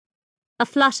A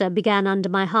flutter began under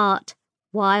my heart,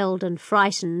 wild and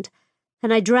frightened,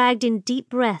 and I dragged in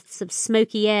deep breaths of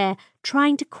smoky air,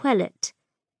 trying to quell it.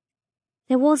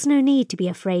 There was no need to be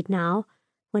afraid now,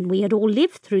 when we had all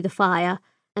lived through the fire,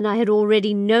 and I had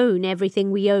already known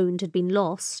everything we owned had been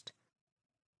lost.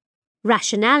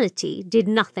 Rationality did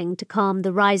nothing to calm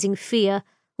the rising fear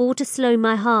or to slow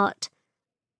my heart.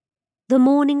 The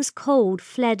morning's cold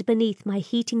fled beneath my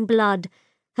heating blood,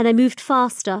 and I moved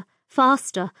faster,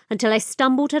 until I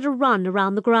stumbled at a run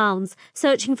around the grounds,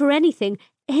 searching for anything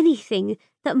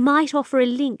that might offer a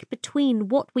link between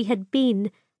what we had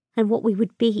been and what we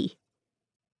would be.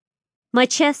 My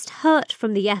chest hurt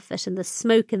from the effort and the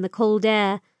smoke in the cold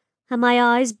air, and my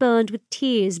eyes burned with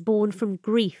tears born from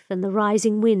grief and the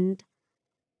rising wind.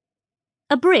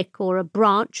 A brick or a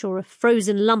branch or a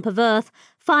frozen lump of earth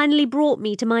finally brought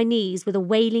me to my knees with a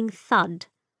wailing thud.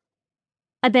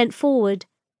 I bent forward,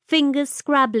 fingers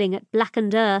scrabbling at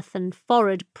blackened earth and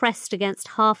forehead pressed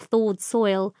against half-thawed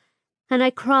soil, and I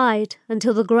cried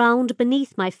until the ground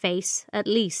beneath my face at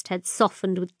least had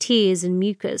softened with tears and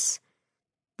mucus.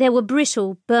 There were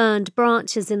brittle, burned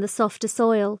branches in the softer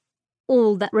soil,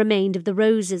 all that remained of the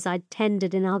roses I'd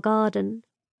tended in our garden.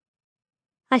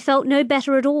 I felt no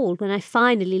better at all when I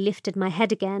finally lifted my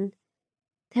head again.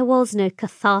 There was no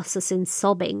catharsis in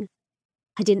sobbing.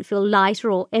 I didn't feel lighter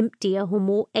or emptier or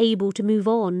more able to move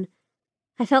on.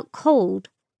 I felt cold,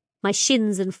 my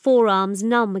shins and forearms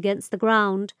numb against the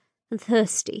ground, and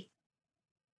thirsty.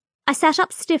 I sat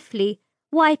up stiffly,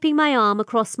 wiping my arm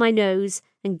across my nose,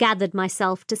 and gathered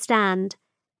myself to stand.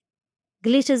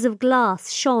 Glitters of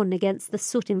glass shone against the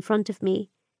soot in front of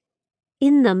me.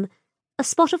 In them, a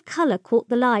spot of colour caught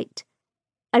the light.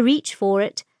 I reached for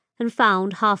it and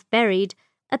found, half buried,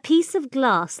 a piece of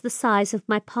glass the size of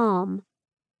my palm.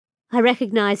 I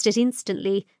recognised it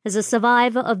instantly as a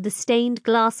survivor of the stained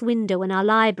glass window in our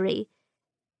library.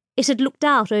 It had looked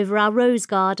out over our rose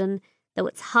garden, though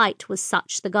its height was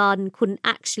such the garden couldn't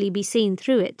actually be seen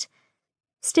through it.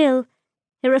 Still,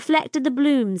 it reflected the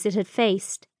blooms it had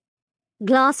faced.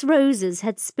 Glass roses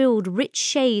had spilled rich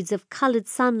shades of coloured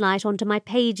sunlight onto my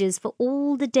pages for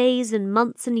all the days and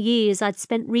months and years I'd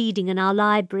spent reading in our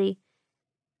library.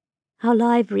 Our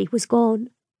library was gone.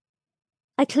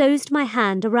 I closed my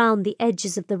hand around the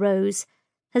edges of the rose,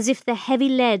 as if the heavy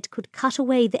lead could cut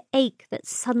away the ache that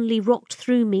suddenly rocked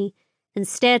through me, and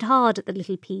stared hard at the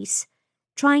little piece,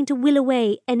 trying to will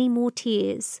away any more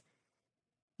tears.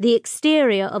 The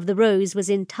exterior of the rose was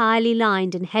entirely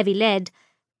lined in heavy lead,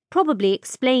 probably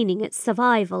explaining its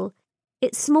survival.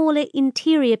 Its smaller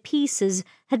interior pieces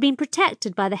had been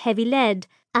protected by the heavy lead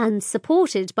and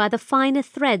supported by the finer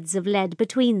threads of lead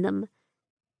between them.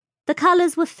 The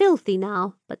colours were filthy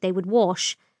now, but they would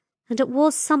wash, and it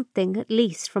was something at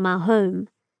least from our home.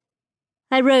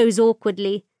 I rose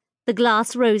awkwardly, the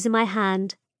glass rose in my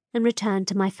hand, and returned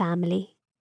to my family.